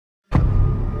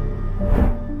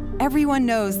Everyone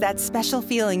knows that special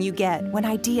feeling you get when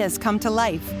ideas come to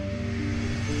life.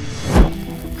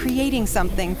 Creating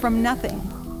something from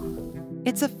nothing.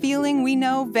 It's a feeling we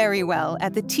know very well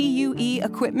at the TUE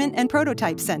Equipment and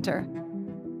Prototype Center.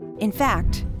 In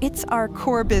fact, it's our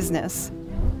core business.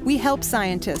 We help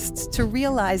scientists to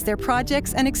realize their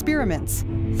projects and experiments.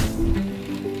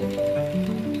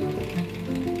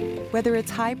 Whether it's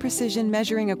high-precision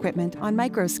measuring equipment on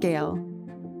microscale,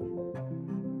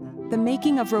 the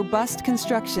making of robust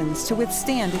constructions to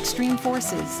withstand extreme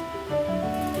forces,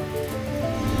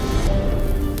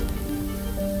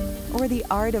 or the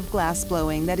art of glass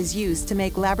blowing that is used to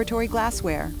make laboratory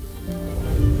glassware.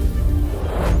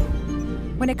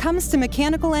 When it comes to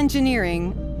mechanical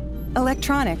engineering,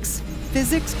 electronics,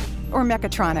 physics, or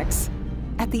mechatronics,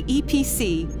 at the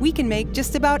EPC, we can make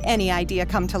just about any idea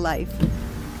come to life.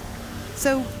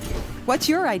 So, what's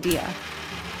your idea?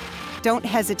 Don't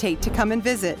hesitate to come and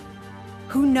visit.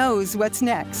 Who knows what's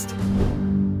next?